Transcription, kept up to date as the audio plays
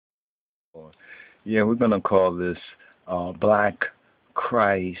Yeah, we're going to call this Black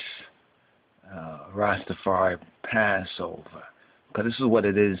Christ Rastafari Passover. Because this is what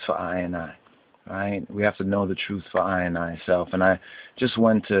it is for I and I. Right? We have to know the truth for I and I self. And I just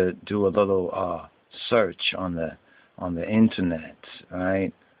went to do a little search on the internet,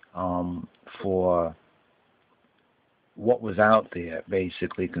 right? For what was out there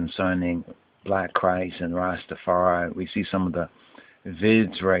basically concerning Black Christ and Rastafari. We see some of the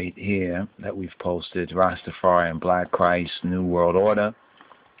vids right here that we've posted: Rastafari and Black Christ, New World Order,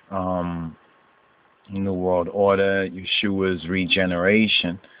 Yeshua's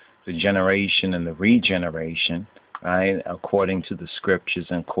regeneration, the generation and the regeneration, right, according to the scriptures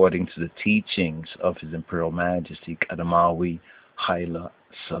and according to the teachings of His Imperial Majesty Kadamawi Haile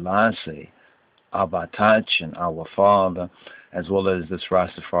Selassie, Abatachin, our Father, as well as this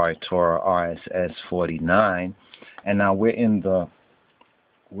Rastafari Torah RSS 49. And now we're in the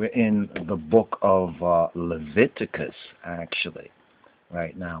book of Leviticus, actually.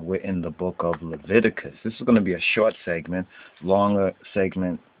 Right now, we're in the book of Leviticus. This is going to be a short segment, longer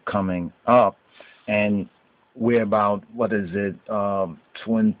segment coming up. And we're about,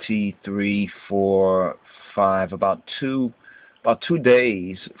 23, 4, 5, about two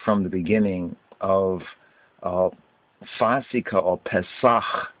days from the beginning of Fasika or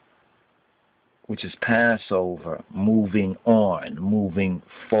Pesach, which is Passover, moving on, moving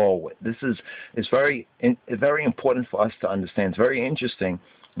forward. This is very important for us to understand. It's very interesting,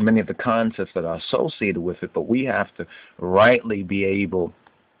 many of the concepts that are associated with it, but we have to rightly be able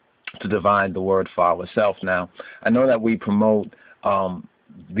to divide the word for ourselves. Now, I know that we promote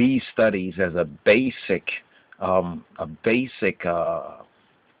these studies as a basic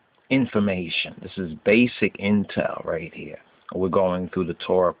information. This is basic intel right here. We're going through the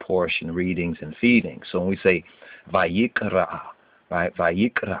Torah portion, readings and feedings. So when we say Vayikra, right,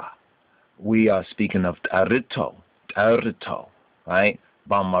 Vayikra, we are speaking of Tarito, right,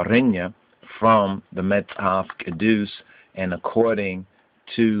 Bamarinya, from the Metaf Kedus, and according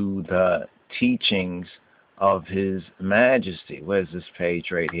to the teachings of His Majesty. Where's this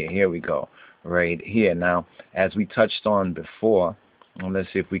page right here? Here we go, right here. Now, as we touched on before,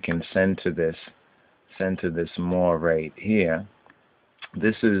 let's see if we can send to this more right here.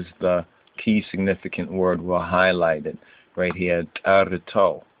 This is the key significant word we'll highlight it right here,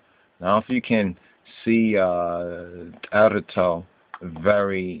 Tarito. Now, if you can see Tarito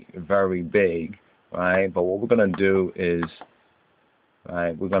very, very big, right? But what we're going to do is,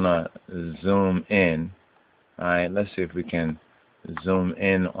 right, we're going to zoom in. All right, let's see if we can zoom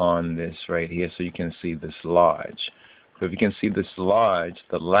in on this right here so you can see this large. So if you can see this large,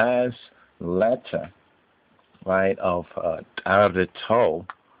 the last letter, right, of Tarito,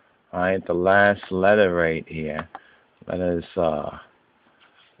 right, the last letter right here. Let us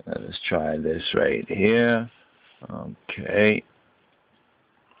try this right here. Okay,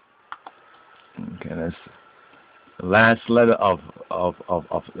 that's the last letter of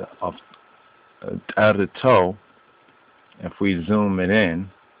Tarito. If we zoom it in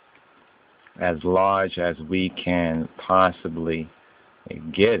as large as we can possibly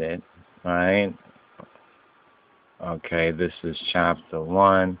get it, right? Okay, this is chapter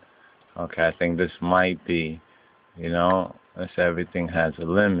 1. Okay, I think this might be, let's say everything has a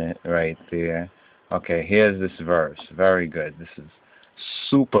limit right there. Okay, here's this verse. Very good. This is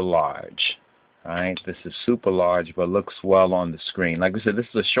super large. Right? This is super large, but looks well on the screen. Like I said, this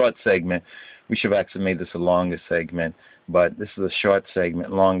is a short segment. We should have actually made this a longer segment, but this is a short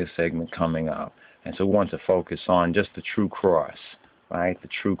segment, longer segment coming up. And so we want to focus on just the true cross, right? The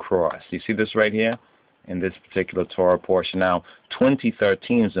true cross. You see this right here? In this particular Torah portion. Now,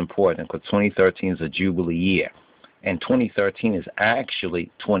 2013 is important because 2013 is a Jubilee year. And 2013 is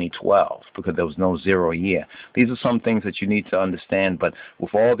actually 2012 because there was no 0 year. These are some things that you need to understand, but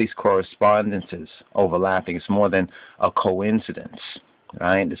with all these correspondences overlapping, it's more than a coincidence,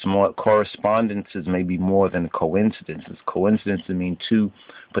 right? It's more correspondences, maybe more than coincidences. Coincidences mean two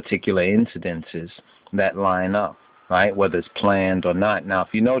particular incidences that line up, right? Whether it's planned or not. Now,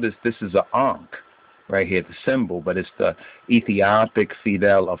 if you notice, this is an ANKH. Right here, the symbol, but it's the Ethiopic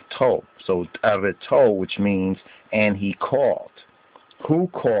fidel of To. So Tarito, which means, and he called. Who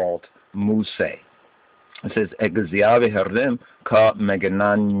called Muse? It says, Egaziave Harlem ka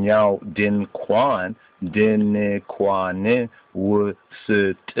megananyao din kwan din kwane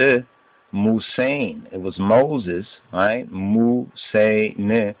wusete Musain. It was Moses, right? Musain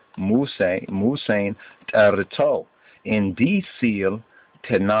Tarito. In D seal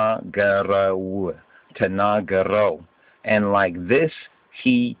Tenagaro. And like this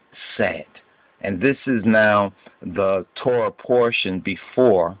he said. And this is now the Torah portion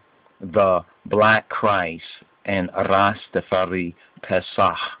before the Black Christ and Rastafari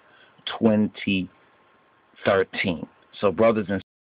Pesach 2013. So brothers and